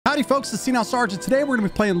Howdy folks, it's Now Sergeant. Today we're going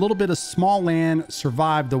to be playing a little bit of Smalland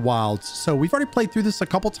Survive the Wilds. So we've already played through this a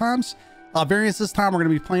couple times. Variants this time, we're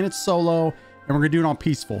going to be playing it solo and we're going to do it on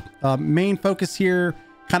peaceful. Main focus here,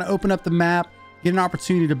 kind of open up the map, get an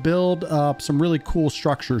opportunity to build some really cool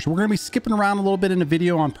structures. We're going to be skipping around a little bit in the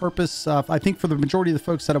video on purpose. I think for the majority of the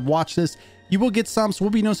folks that have watched this, you will get some. So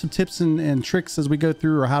we'll be knowing some tips and tricks as we go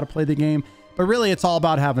through or how to play the game. But really, it's all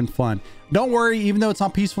about having fun. Don't worry, even though it's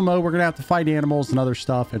on peaceful mode, we're going to have to fight animals and other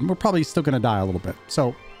stuff, and we're probably still going to die a little bit.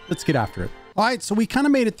 So let's get after it. All right, so we kind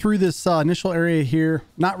of made it through this initial area here.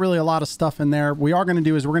 Not really a lot of stuff in there. What we are going to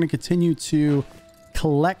do is we're going to continue to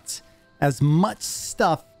collect as much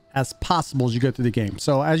stuff as possible as you go through the game.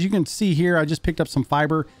 So as you can see here, I just picked up some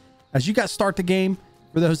fiber. As you guys start the game,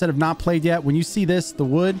 for those that have not played yet, when you see this, the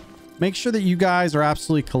wood, make sure that you guys are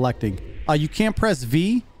absolutely collecting. You can press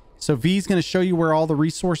V. So V is going to show you where all the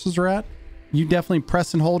resources are at. You definitely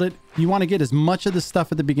press and hold it. You want to get as much of the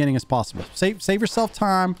stuff at the beginning as possible. Save yourself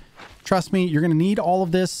time. Trust me, you're going to need all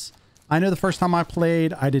of this. I know the first time I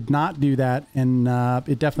played, I did not do that, and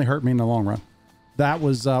it definitely hurt me in the long run. That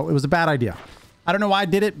was it was a bad idea. I don't know why I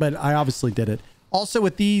did it, but I obviously did it. Also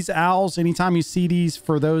with these owls, anytime you see these,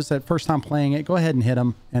 for those that first time playing it, go ahead and hit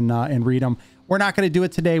them and read them. We're not going to do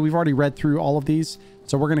it today. We've already read through all of these,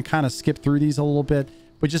 so we're going to kind of skip through these a little bit.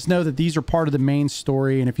 But just know that these are part of the main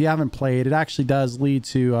story. And if you haven't played, it actually does lead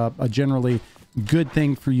to a generally good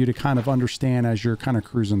thing for you to kind of understand as you're kind of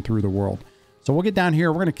cruising through the world. So we'll get down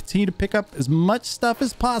here. We're going to continue to pick up as much stuff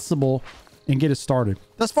as possible and get it started.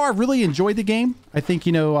 Thus far, I've really enjoyed the game. I think,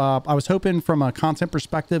 you know, I was hoping from a content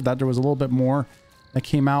perspective that there was a little bit more that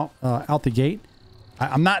came out the gate.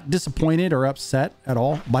 I'm not disappointed or upset at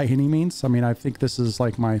all by any means. I mean, I think this is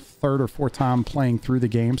like my third or fourth time playing through the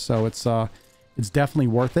game. So it's definitely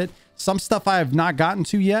worth it. Some stuff I have not gotten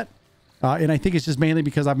to yet. And I think it's just mainly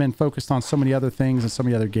because I've been focused on so many other things and so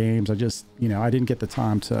many other games. I just, you know, I didn't get the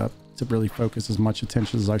time to really focus as much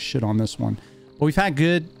attention as I should on this one. But we've had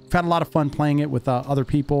a lot of fun playing it with other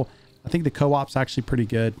people. I think the co-op's actually pretty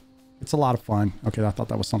good. It's a lot of fun. Okay, I thought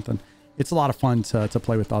that was something. It's a lot of fun to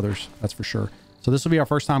play with others. That's for sure. So this will be our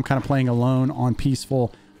first time kind of playing alone on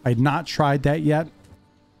peaceful. I had not tried that yet.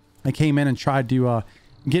 I came in and tried to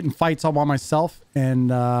get in fights all by myself, and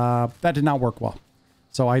that did not work well.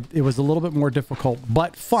 So it was a little bit more difficult,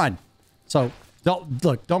 but fun. So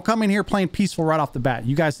don't come in here playing peaceful right off the bat.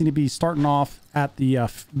 You guys need to be starting off at the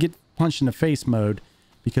get punched in the face mode,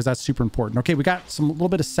 because that's super important. Okay, we got a little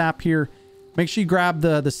bit of sap here. Make sure you grab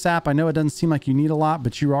the sap. I know it doesn't seem like you need a lot,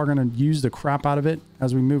 but you are going to use the crap out of it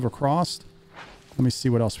as we move across. Let me see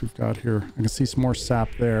what else we've got here. I can see some more sap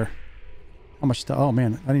there. How much? Oh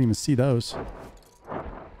man, I didn't even see those.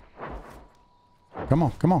 Come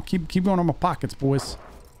on, come on. Keep going on my pockets, boys.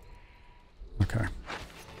 Okay.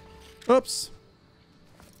 Oops.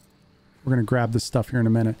 We're going to grab this stuff here in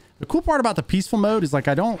a minute. The cool part about the peaceful mode is like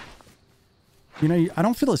I don't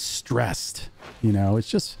feel as stressed. You know, it's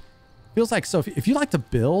just feels like, so if you like to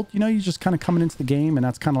build, you know, you just kind of coming into the game and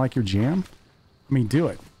that's kind of like your jam. I mean, do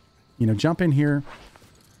it. You know, jump in here.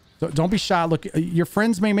 Don't be shy. Look, your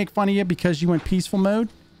friends may make fun of you because you went peaceful mode.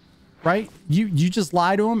 Right? You just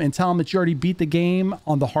lie to them and tell them that you already beat the game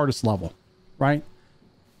on the hardest level, right?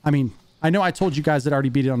 I mean, I know I told you guys that I already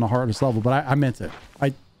beat it on the hardest level, but I meant it.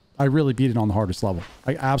 I really beat it on the hardest level.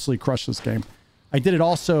 I absolutely crushed this game. I did it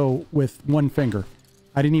also with one finger.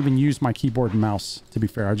 I didn't even use my keyboard and mouse, to be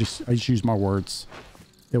fair. I just used my words.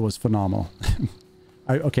 It was phenomenal.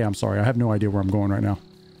 Okay, I'm sorry. I have no idea where I'm going right now.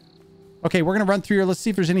 Okay, we're going to run through here. Let's see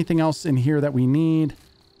if there's anything else in here that we need.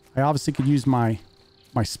 I obviously could use my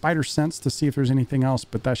spider sense to see if there's anything else,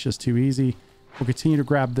 but that's just too easy. We'll continue to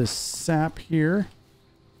grab this sap here.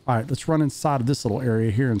 All right, let's run inside of this little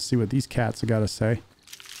area here and see what these cats have got to say.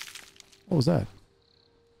 What was that?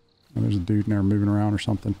 Oh, there's a dude in there moving around or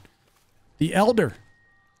something. The elder.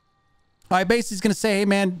 All right, basically he's going to say, hey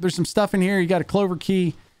man, there's some stuff in here. You got a clover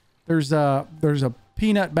key. There's a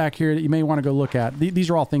peanut back here that you may want to go look at. These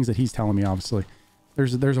are all things that he's telling me, obviously.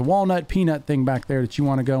 There's a walnut peanut thing back there that you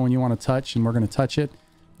want to go and you want to touch, and we're going to touch it.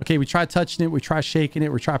 Okay, we try touching it, we try shaking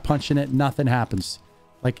it, we try punching it, nothing happens.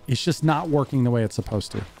 Like, it's just not working the way it's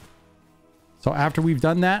supposed to. So after we've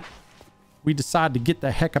done that, we decide to get the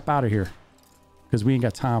heck up out of here, because we ain't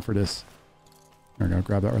got time for this. There we go,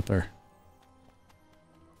 grab that right there.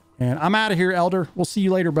 And I'm out of here, Elder. We'll see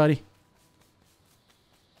you later, buddy.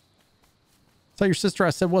 Tell your sister I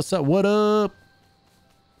said, what's up? What up?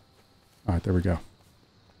 All right, there we go.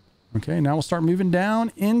 Okay, now we'll start moving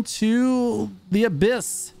down into the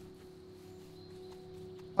abyss.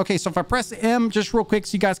 Okay, so if I press M just real quick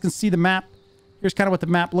so you guys can see the map. Here's kind of what the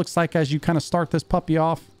map looks like as you kind of start this puppy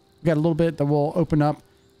off. We got a little bit that will open up.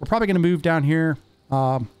 We're probably going to move down here.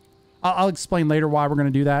 I'll explain later why we're going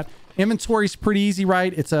to do that. Inventory is pretty easy,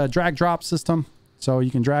 right? It's a drag drop system. So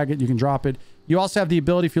you can drag it, you can drop it. You also have the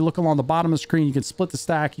ability, if you look along the bottom of the screen, you can split the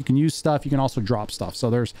stack, you can use stuff, you can also drop stuff.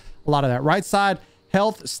 So there's a lot of that. Right side,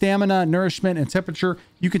 health, stamina, nourishment, and temperature.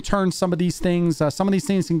 You can turn some of these things. Some of these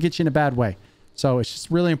things can get you in a bad way. So it's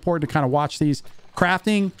just really important to kind of watch these.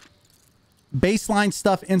 Crafting, baseline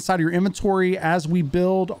stuff inside of your inventory as we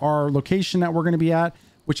build our location that we're going to be at,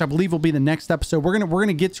 which I believe will be the next episode. We're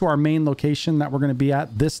gonna get to our main location that we're going to be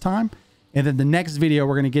at this time. And then the next video,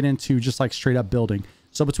 we're going to get into just like straight up building.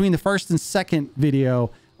 So between the first and second video,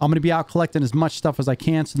 I'm going to be out collecting as much stuff as I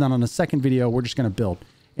can. So then on the second video, we're just going to build.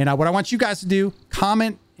 And what I want you guys to do,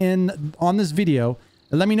 comment on this video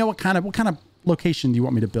and let me know what kind of location do you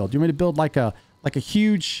want me to build. Do you want me to build like a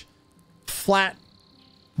huge flat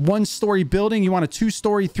 1-story building? You want a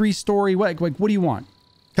 2-story, 3-story? What do you want?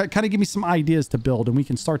 Kind of give me some ideas to build, and we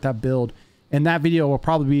can start that build. And that video will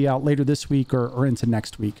probably be out later this week or into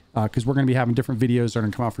next week, because we're going to be having different videos that are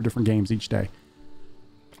going to come out for different games each day.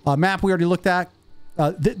 Map we already looked at.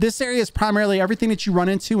 This area is primarily everything that you run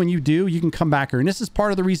into when you do, you can come back here. And this is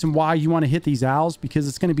part of the reason why you want to hit these owls, because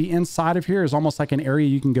it's going to be inside of here is almost like an area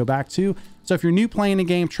you can go back to. So if you're new playing the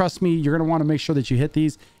game, trust me, you're going to want to make sure that you hit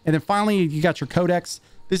these. And then finally, you got your codex.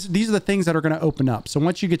 These are the things that are going to open up. So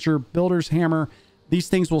once you get your builder's hammer, these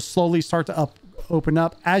things will slowly start to open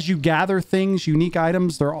up. As you gather things, unique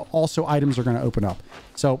items, there are also items are going to open up.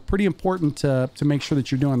 So pretty important to make sure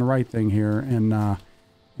that you're doing the right thing here and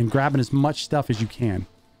grabbing as much stuff as you can.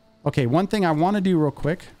 Okay, one thing I want to do real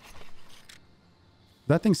quick.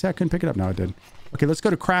 That thing said I couldn't pick it up. No, it did. Okay, let's go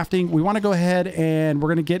to crafting. We want to go ahead and we're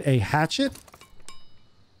going to get a hatchet.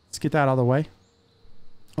 Let's get that out of the way.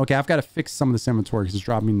 Okay, I've got to fix some of this inventory because it's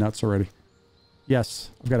driving me nuts already. Yes,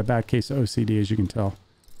 I've got a bad case of OCD, as you can tell.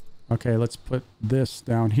 Okay, let's put this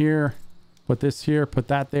down here. Put this here. Put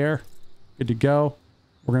that there. Good to go.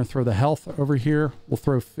 We're going to throw the health over here. We'll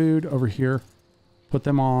throw food over here. Put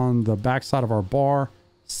them on the back side of our bar.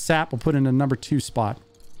 Sap we'll put in a number 2 spot.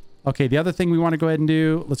 Okay, the other thing we want to go ahead and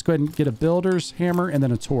do, let's go ahead and get a builder's hammer and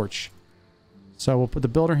then a torch. So we'll put the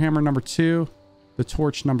builder hammer number 2, the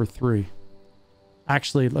torch number 3.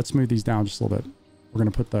 Actually, let's move these down just a little bit. We're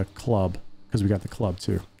going to put the club because we got the club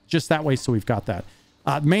too. Just that way so we've got that.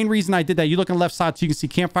 Main reason I did that, you look on the left side so you can see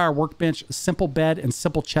campfire, workbench, simple bed, and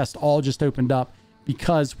simple chest all just opened up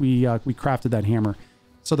because we crafted that hammer.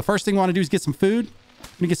 So the first thing we want to do is get some food. I'm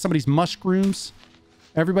going to get some of these mushrooms.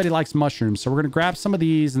 Everybody likes mushrooms. So we're going to grab some of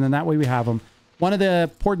these and then that way we have them. One of the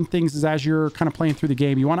important things is as you're kind of playing through the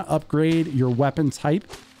game, you want to upgrade your weapon type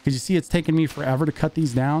because you see it's taken me forever to cut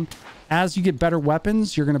these down. As you get better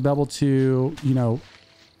weapons, you're going to be able to, you know,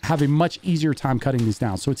 have a much easier time cutting these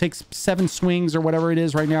down. So it takes 7 swings or whatever it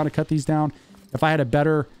is right now to cut these down. If I had a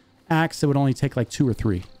better axe, it would only take like 2 or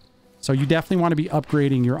 3. So you definitely want to be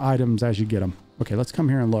upgrading your items as you get them. Okay, let's come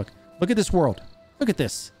here and look. Look at this world. Look at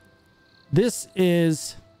this. This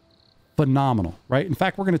is phenomenal, right? In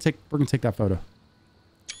fact, we're gonna take that photo.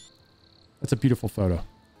 That's a beautiful photo.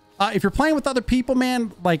 If you're playing with other people,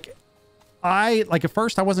 man, like at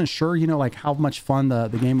first I wasn't sure, you know, like how much fun the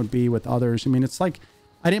game would be with others. I mean, it's like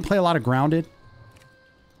I didn't play a lot of Grounded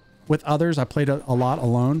with others. I played a lot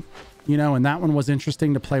alone, you know, and that one was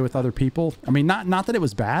interesting to play with other people. I mean, not that it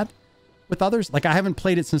was bad with others. Like I haven't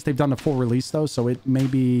played it since they've done the full release though, so it may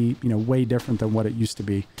be, you know, way different than what it used to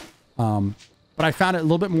be. But I found it a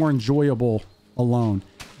little bit more enjoyable alone.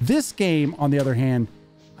 This game, on the other hand,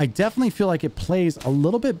 I definitely feel like it plays a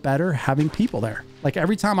little bit better having people there. Like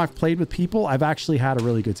every time I've played with people, I've actually had a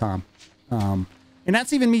really good time. And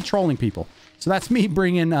that's even me trolling people. So that's me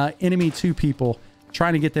bringing enemy to people,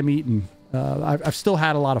 trying to get them eaten. I've still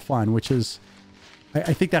had a lot of fun, which is,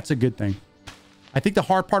 I think that's a good thing. I think the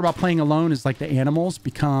hard part about playing alone is like the animals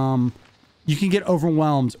become, you can get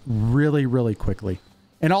overwhelmed really, really quickly.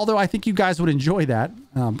 And although I think you guys would enjoy that,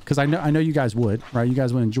 because I know you guys would, right? You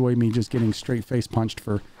guys would enjoy me just getting straight face punched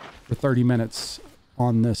for 30 minutes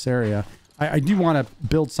on this area. I do want to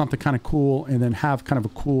build something kind of cool and then have kind of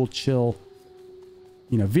a cool, chill,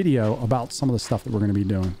 you know, video about some of the stuff that we're going to be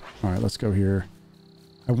doing. All right, let's go here.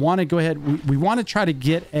 I want to go ahead. We want to try to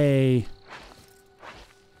get a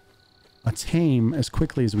tame as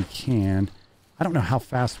quickly as we can. I don't know how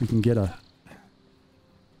fast we can get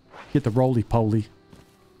the roly-poly.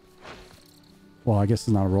 Well, I guess it's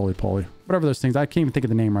not a roly-poly. Whatever those things. I can't even think of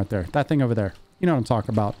the name right there. That thing over there. You know what I'm talking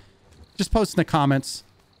about. Just post in the comments.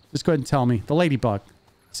 Just go ahead and tell me. The ladybug.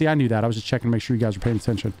 See, I knew that. I was just checking to make sure you guys were paying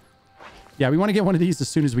attention. Yeah, we want to get one of these as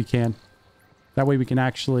soon as we can. That way we can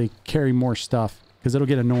actually carry more stuff. Because it'll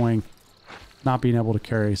get annoying not being able to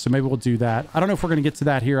carry. So maybe we'll do that. I don't know if we're going to get to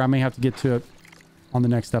that here. I may have to get to it on the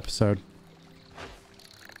next episode.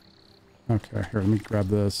 Okay, here, let me grab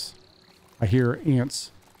this. I hear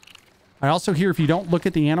ants. I also hear if you don't look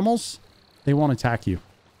at the animals, they won't attack you.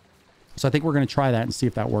 So I think we're going to try that and see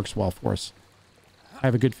if that works well for us. I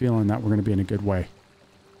have a good feeling that we're going to be in a good way.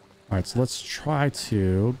 All right, so let's try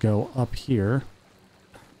to go up here.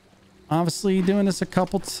 Obviously doing this a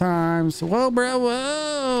couple times. Whoa, bro,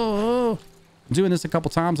 whoa. Doing this a couple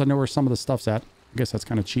times. I know where some of the stuff's at. I guess that's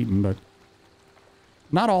kind of cheating, but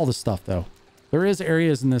not all the stuff, though. There is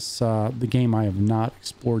areas in this the game I have not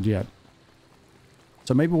explored yet.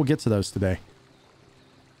 So maybe we'll get to those today.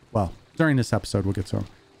 Well, during this episode, we'll get to them.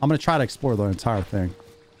 I'm going to try to explore the entire thing.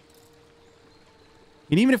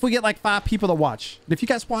 And even if we get like 5 people to watch, and if you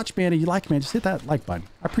guys watch, man, and you like, man, just hit that like button.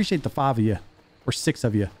 I appreciate the 5 of you or 6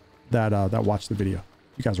 of you that watch the video.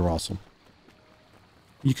 You guys are awesome.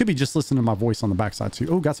 You could be just listening to my voice on the backside too.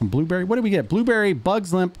 Oh, got some blueberry. What did we get? Blueberry,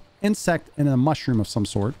 bug's limp, insect, and a mushroom of some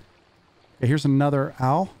sort. Okay, here's another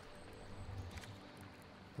owl.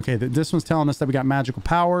 Okay, this one's telling us that we got magical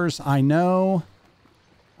powers. I know.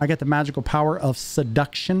 I get the magical power of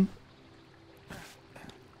seduction.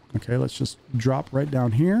 Okay, let's just drop right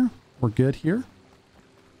down here. We're good here.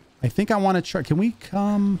 I think I want to try. Can we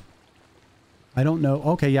come? I don't know.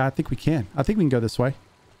 Okay, yeah, I think we can. I think we can go this way.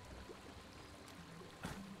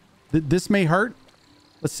 This may hurt.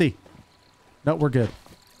 Let's see. No, we're good.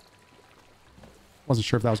 Wasn't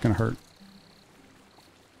sure if that was going to hurt.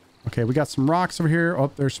 Okay, we got some rocks over here.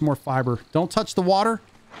 Oh, there's some more fiber. Don't touch the water.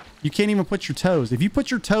 You can't even put your toes. If you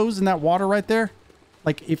put your toes in that water right there,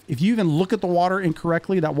 like if you even look at the water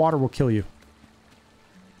incorrectly, that water will kill you.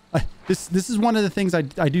 This is one of the things I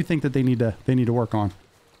do think that they need to work on.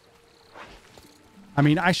 I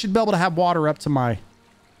mean, I should be able to have water up to my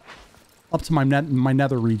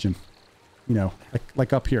nether region, you know,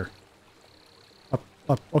 like up here.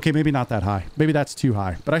 Up. Okay, maybe not that high. Maybe that's too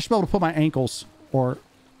high. But I should be able to put my ankles, or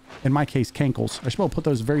in my case, cankles. I should be able to put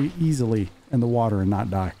those very easily in the water and not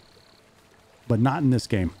die. But not in this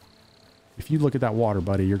game. If you look at that water,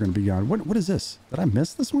 buddy, you're going to be gone. What is this? Did I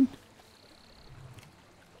miss this one?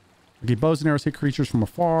 Okay, bows and arrows hit creatures from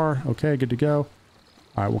afar. Okay, good to go.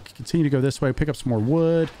 All right, we'll continue to go this way. Pick up some more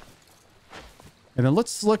wood. And then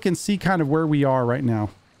let's look and see kind of where we are right now.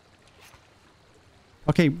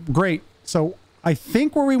 Okay, great. So I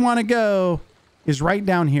think where we want to go is right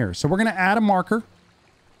down here. So we're going to add a marker.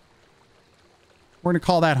 We're going to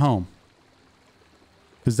call that home.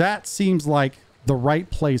 Because that seems like the right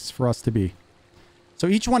place for us to be. So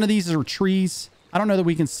each one of these are trees. I don't know that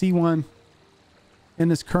we can see one in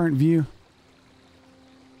this current view.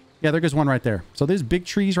 Yeah, there goes one right there. So there's big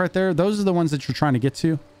trees right there. Those are the ones that you're trying to get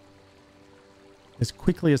to as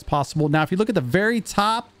quickly as possible. Now, if you look at the very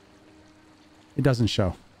top, it doesn't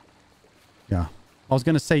show. Yeah. I was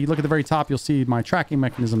going to say, you look at the very top, you'll see my tracking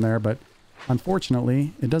mechanism there, but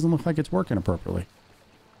unfortunately, it doesn't look like it's working appropriately.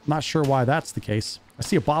 I'm not sure why that's the case. I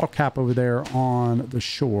see a bottle cap over there on the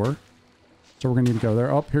shore. So we're going to need to go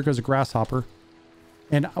there. Oh, here goes a grasshopper.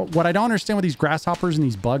 And what I don't understand with these grasshoppers and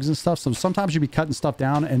these bugs and stuff, so sometimes you'll be cutting stuff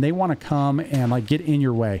down and they want to come and like get in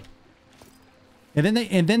your way. And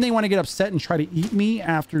then they want to get upset and try to eat me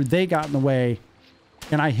after they got in the way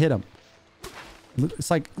and I hit them.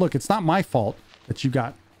 It's like, look, it's not my fault that you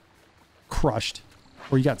got crushed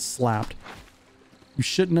or you got slapped. You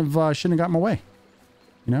shouldn't have got in my way.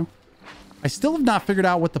 You know? I still have not figured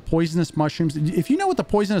out what the poisonous mushrooms... If you know what the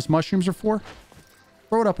poisonous mushrooms are for,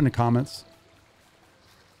 throw it up in the comments.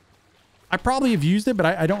 I probably have used it, but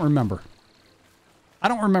I don't remember. I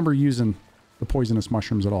don't remember using the poisonous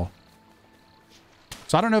mushrooms at all.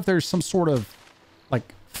 So I don't know if there's some sort of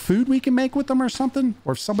like food we can make with them or something.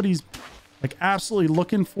 Or if somebody's like absolutely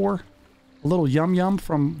looking for a little yum yum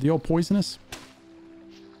from the old poisonous.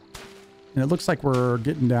 And it looks like we're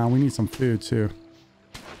getting down. We need some food too.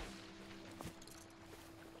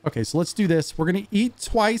 Okay, so let's do this. We're going to eat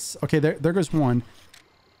twice. Okay, there goes one.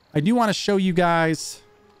 I do want to show you guys.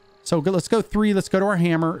 So let's go 3. Let's go to our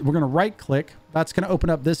hammer. We're going to right click. That's going to open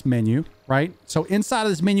up this menu, right? So inside of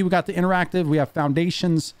this menu, we got the interactive. We have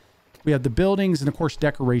foundations. We have the buildings and of course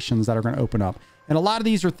decorations that are going to open up. And a lot of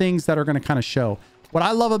these are things that are going to kind of show. What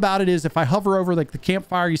I love about it is if I hover over like the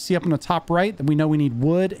campfire you see up in the top right, then we know we need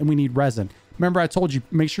wood and we need resin. Remember I told you,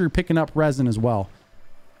 make sure you're picking up resin as well.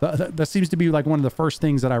 That seems to be like one of the first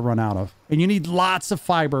things that I run out of. And you need lots of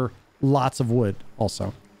fiber, lots of wood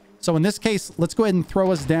also. So in this case, let's go ahead and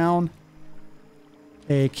throw us down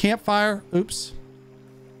a campfire. Oops.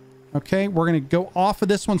 Okay, we're going to go off of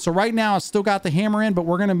this one. So right now, I've still got the hammer in, but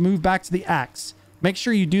we're going to move back to the axe. Make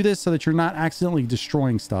sure you do this so that you're not accidentally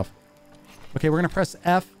destroying stuff. Okay, we're going to press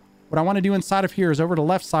F. What I want to do inside of here is over to the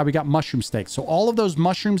left side, we got mushroom steaks. So all of those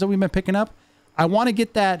mushrooms that we've been picking up, I want to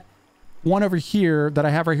get that one over here that I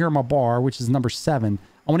have right here on my bar, which is number 7.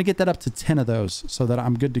 I want to get that up to 10 of those so that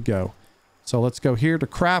I'm good to go. So let's go here to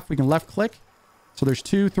craft. We can left click. So there's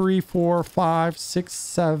 2, 3, 4, 5, 6,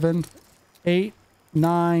 7, 8,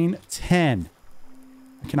 9, 10.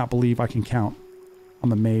 I cannot believe I can count.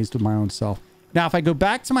 I'm amazed with my own self. Now, if I go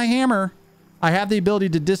back to my hammer, I have the ability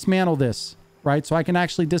to dismantle this, right? So I can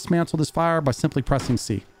actually dismantle this fire by simply pressing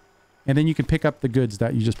C. And then you can pick up the goods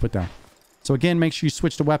that you just put down. So again, make sure you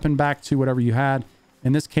switch the weapon back to whatever you had.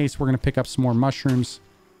 In this case, we're going to pick up some more mushrooms,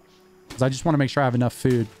 because I just want to make sure I have enough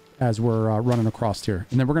food as we're running across here.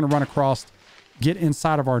 And then we're going to run across, get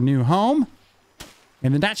inside of our new home.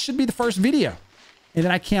 And then that should be the first video. And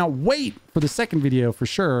then I can't wait for the second video for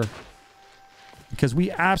sure, because we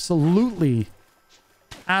absolutely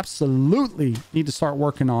need to start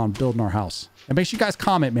working on building our house. And make sure you guys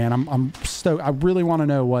comment, man. I'm stoked. I really want to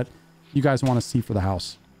know what you guys want to see for the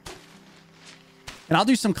house. And I'll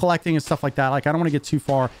do some collecting and stuff like that. Like, I don't want to get too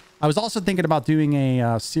far. I was also thinking about doing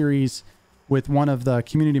a series with one of the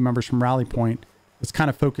community members from Rally Point that's kind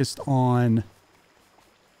of focused on,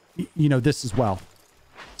 you know, this as well.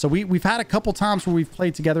 So we've had a couple times where we've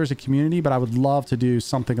played together as a community, but I would love to do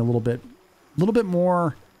something a little bit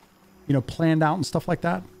more, you know, planned out and stuff like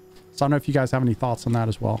that. So I don't know if you guys have any thoughts on that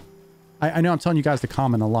as well. I know I'm telling you guys to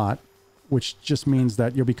comment a lot, which just means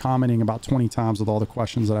that you'll be commenting about 20 times with all the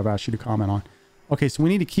questions that I've asked you to comment on. Okay, so we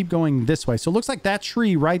need to keep going this way. So it looks like that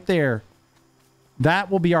tree right there,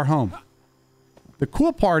 that will be our home. The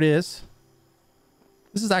cool part is,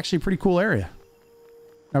 this is actually a pretty cool area.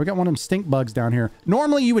 Now we got one of them stink bugs down here.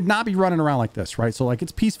 Normally you would not be running around like this, right? So like,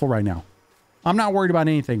 it's peaceful right now. I'm not worried about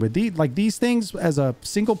anything, but these things as a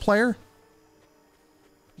single player,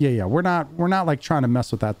 yeah, we're not like trying to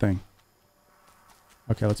mess with that thing.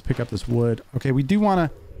 Okay, let's pick up this wood. Okay, we do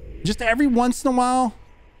want to, just every once in a while,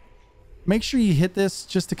 make sure you hit this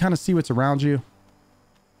just to kind of see what's around you.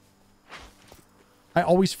 I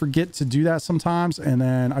always forget to do that sometimes, and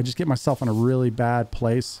then I just get myself in a really bad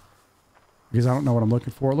place because I don't know what I'm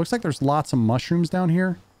looking for. It looks like there's lots of mushrooms down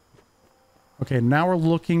here. Okay, now we're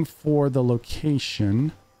looking for the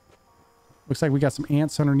location. Looks like we got some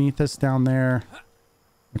ants underneath us down there.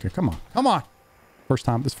 Okay, come on. Come on. First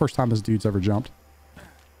time this dude's ever jumped.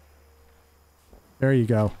 There you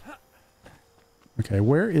go. Okay,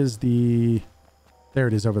 where is the... There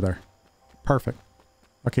it is over there. Perfect.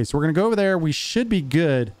 Okay, so we're going to go over there. We should be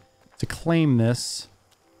good to claim this.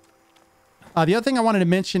 The other thing I wanted to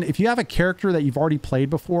mention, if you have a character that you've already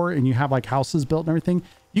played before and you have like houses built and everything,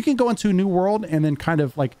 you can go into a new world and then kind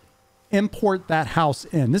of like import that house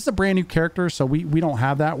in. This is a brand new character, so we don't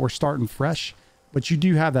have that. We're starting fresh, but you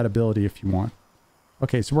do have that ability if you want.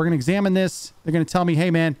 Okay, so we're going to examine this. They're going to tell me,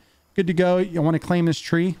 hey man, good to go. You want to claim this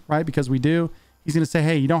tree, right? Because we do. He's going to say,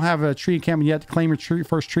 hey, you don't have a tree encampment yet to claim your tree,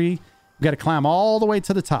 first tree. We got to climb all the way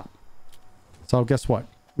to the top. So guess what?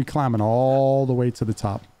 We climbing all the way to the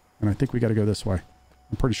top. And I think we got to go this way.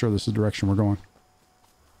 I'm pretty sure this is the direction we're going.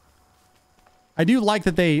 I do like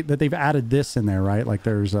that they've added this in there, right? Like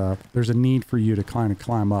there's a need for you to kind of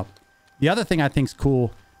climb up. The other thing I think is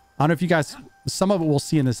cool, I don't know if you guys, some of it we'll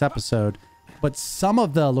see in this episode, but some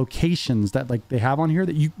of the locations that like they have on here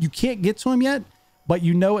that you can't get to them yet, but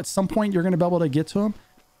you know at some point you're going to be able to get to them.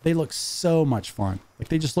 They look so much fun. Like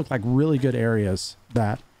they just look like really good areas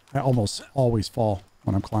that I almost always fall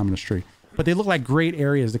when I'm climbing this tree. But they look like great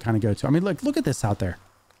areas to kind of go to. I mean, look at this out there.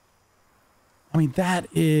 I mean,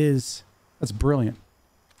 that's brilliant.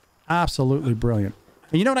 Absolutely brilliant.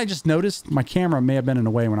 And you know what I just noticed? My camera may have been in the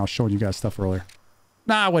way when I was showing you guys stuff earlier.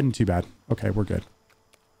 Nah, it wasn't too bad. Okay, we're good.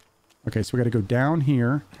 Okay, so we got to go down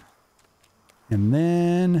here. And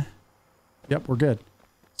then... Yep, we're good.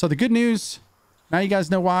 So the good news... Now you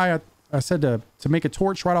guys know why I said to make a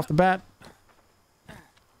torch right off the bat.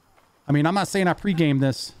 I mean, I'm not saying I pre-gamed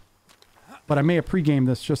this, but I may have pre-gamed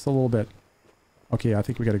this just a little bit. Okay, I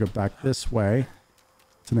think we got to go back this way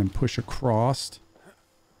to then push across.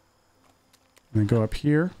 And then go up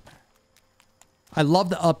here. I love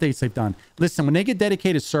the updates they've done. Listen, when they get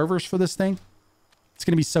dedicated servers for this thing, it's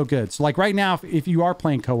going to be so good. So like right now, if you are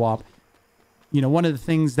playing co-op, you know, one of the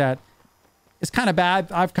things that it's kind of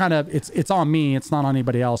bad. It's on me. It's not on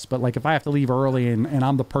anybody else. But like if I have to leave early and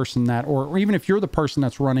I'm the person that, or even if you're the person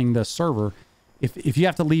that's running the server, if you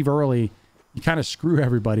have to leave early, you kind of screw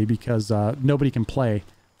everybody because nobody can play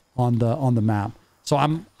on the map. So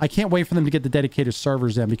I can't wait for them to get the dedicated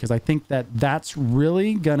servers in, because I think that's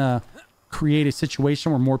really gonna create a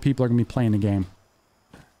situation where more people are gonna be playing the game.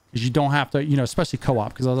 Because you don't have to, you know, especially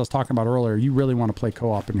co-op. Because as I was talking about earlier, you really want to play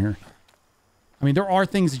co-op in here. I mean, there are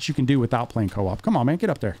things that you can do without playing co-op. Come on, man. Get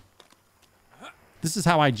up there. This is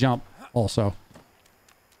how I jump also.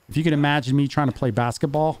 If you can imagine me trying to play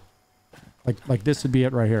basketball, like this would be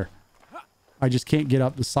it right here. I just can't get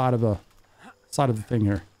up the side of the thing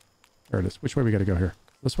here. There it is. Which way we got to go here?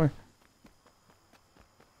 This way?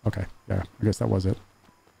 Okay. Yeah, I guess that was it.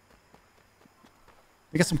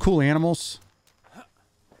 They got some cool animals.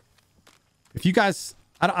 If you guys,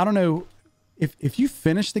 I don't know, if you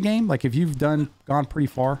finished the game, like if you've gone pretty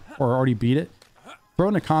far or already beat it, throw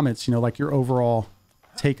in the comments, you know, like your overall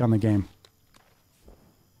take on the game.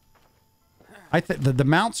 I think the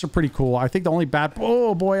mounts are pretty cool. I think the only bad,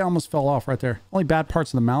 oh boy, I almost fell off right there. Only bad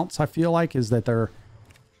parts of the mounts, I feel like, is that they're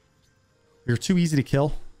too easy to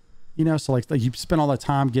kill. You know, so like you spend all that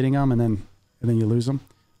time getting them and then you lose them.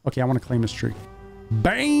 Okay, I want to claim this tree.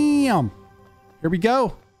 Bam! Here we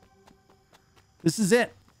go. This is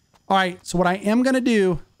it. All right, so what I am going to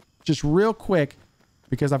do, just real quick,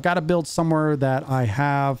 because I've got to build somewhere that I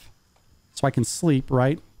have so I can sleep,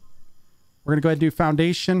 right? We're going to go ahead and do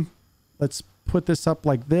foundation. Let's put this up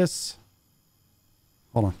like this.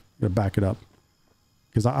 Hold on, I'm going to back it up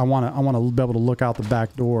because I want to be able to look out the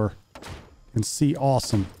back door and see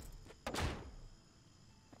awesome.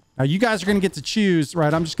 Now you guys are going to get to choose,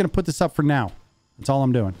 right? I'm just going to put this up for now. That's all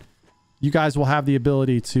I'm doing. You guys will have the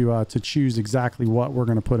ability to choose exactly what we're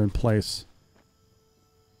going to put in place.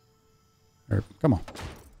 There, come on.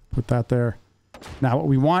 Put that there. Now what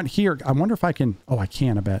we want here, I wonder if I can, oh, I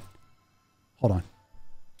can, I bet. Hold on.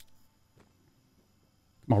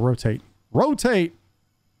 Come on, rotate. Rotate!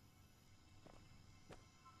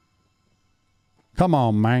 Come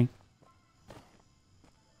on, man.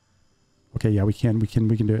 Okay, yeah, we can do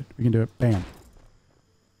it. We can do it. Bam.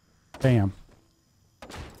 Bam.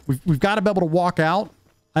 We've got to be able to walk out.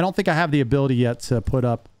 I don't think I have the ability yet to put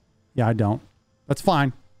up. Yeah, I don't. That's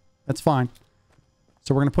fine. That's fine.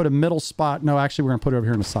 So we're going to put a middle spot. No, actually, we're going to put it over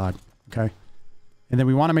here on the side. Okay. And then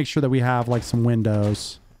we want to make sure that we have like some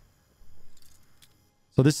windows.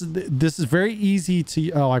 So this is very easy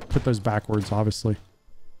to... Oh, I put those backwards, obviously.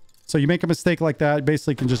 So you make a mistake like that, it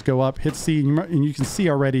basically can just go up, hit C, and you can see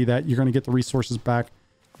already that you're going to get the resources back.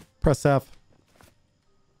 Press F.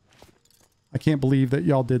 I can't believe that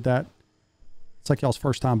y'all did that. It's like y'all's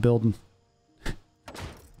first time building.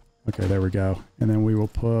 Okay, there we go. And then we will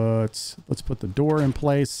put... Let's put the door in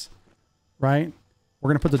place, right? We're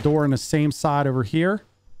going to put the door in the same side over here.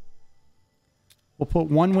 We'll put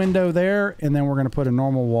one window there, and then we're going to put a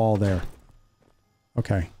normal wall there.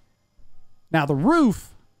 Okay. Now the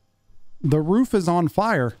roof is on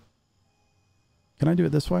fire. Can I do it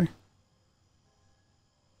this way?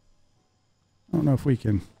 I don't know if we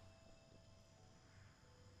can.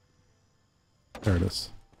 There it is.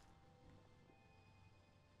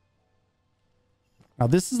 Now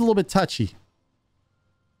this is a little bit touchy.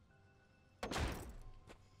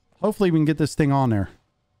 Hopefully we can get this thing on there.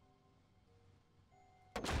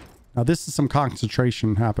 Now this is some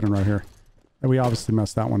concentration happening right here. And we obviously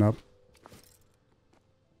messed that one up.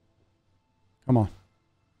 Come on.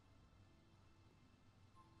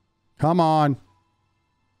 Come on.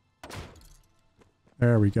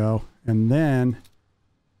 There we go. And then,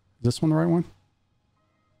 is this one the right one?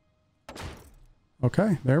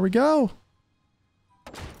 Okay, there we go.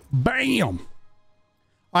 Bam!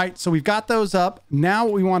 All right, so we've got those up. Now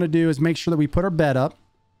what we want to do is make sure that we put our bed up.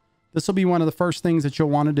 This will be one of the first things that you'll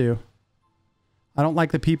want to do. I don't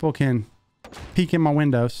like that people can peek in my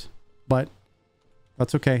windows, but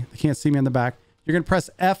that's okay. They can't see me in the back. You're going to press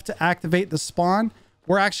F to activate the spawn.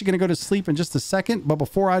 We're actually going to go to sleep in just a second, but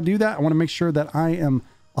before I do that, I want to make sure that I am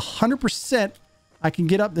 100%. I can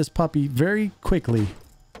get up this puppy very quickly,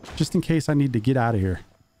 just in case I need to get out of here.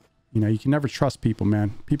 You know, you can never trust people,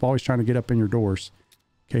 man. People always trying to get up in your doors.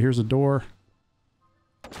 Okay, here's a door.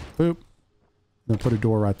 Boop. Then put a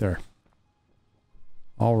door right there.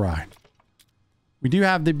 All right. We do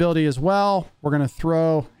have the ability as well. We're going to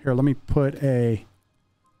throw... Here, let me put a...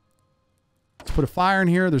 Let's put a fire in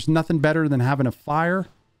here. There's nothing better than having a fire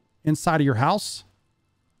inside of your house.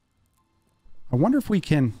 I wonder if we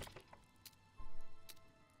can...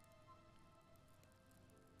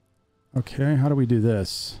 Okay, how do we do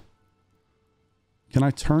this? Can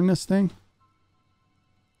I turn this thing?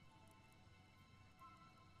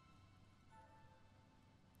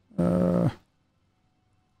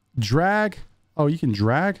 Drag. Oh, you can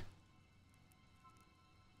drag?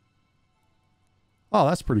 Oh,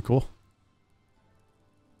 that's pretty cool.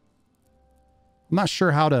 I'm not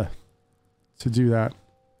sure how to do that.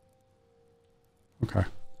 Okay.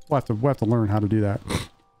 We'll have to learn how to do that.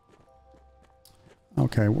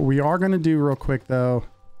 Okay, what we are going to do real quick, though,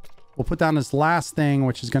 we'll put down this last thing,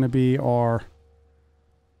 which is going to be our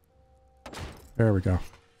There we go.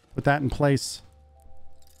 Put that in place.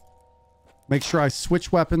 Make sure I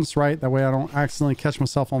switch weapons, right? That way I don't accidentally catch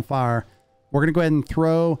myself on fire. We're going to go ahead and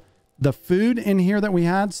throw the food in here that we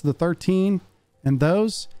had. So the 13 and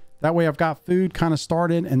those. That way I've got food kind of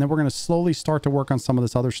started. And then we're going to slowly start to work on some of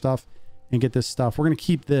this other stuff and get this stuff. We're going to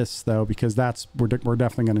keep this though, because we're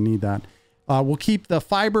definitely going to need that. We'll keep the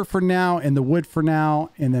fiber for now and the wood for now.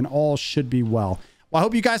 And then all should be well. Well, I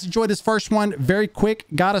hope you guys enjoyed this first one. Very quick.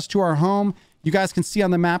 Got us to our home. You guys can see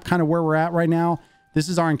on the map kind of where we're at right now. This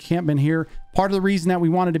is our encampment here. Part of the reason that we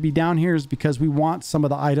wanted to be down here is because we want some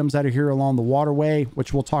of the items that are here along the waterway,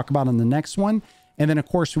 which we'll talk about in the next one. And then, of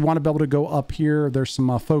course, we want to be able to go up here. There's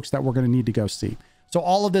some folks that we're going to need to go see. So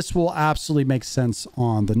all of this will absolutely make sense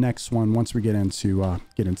on the next one once we get into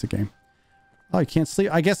game. Oh, you can't sleep.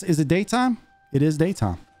 I guess, is it daytime? It is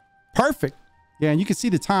daytime. Perfect. Yeah, and you can see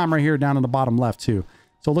the time right here down in the bottom left, too.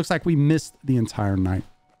 So it looks like we missed the entire night.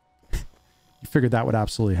 You figured that would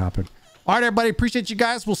absolutely happen. All right, everybody. Appreciate you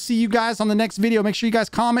guys. We'll see you guys on the next video. Make sure you guys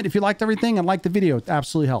comment if you liked everything and like the video. It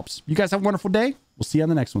absolutely helps. You guys have a wonderful day. We'll see you on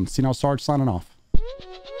the next one. See now, Sarge signing off.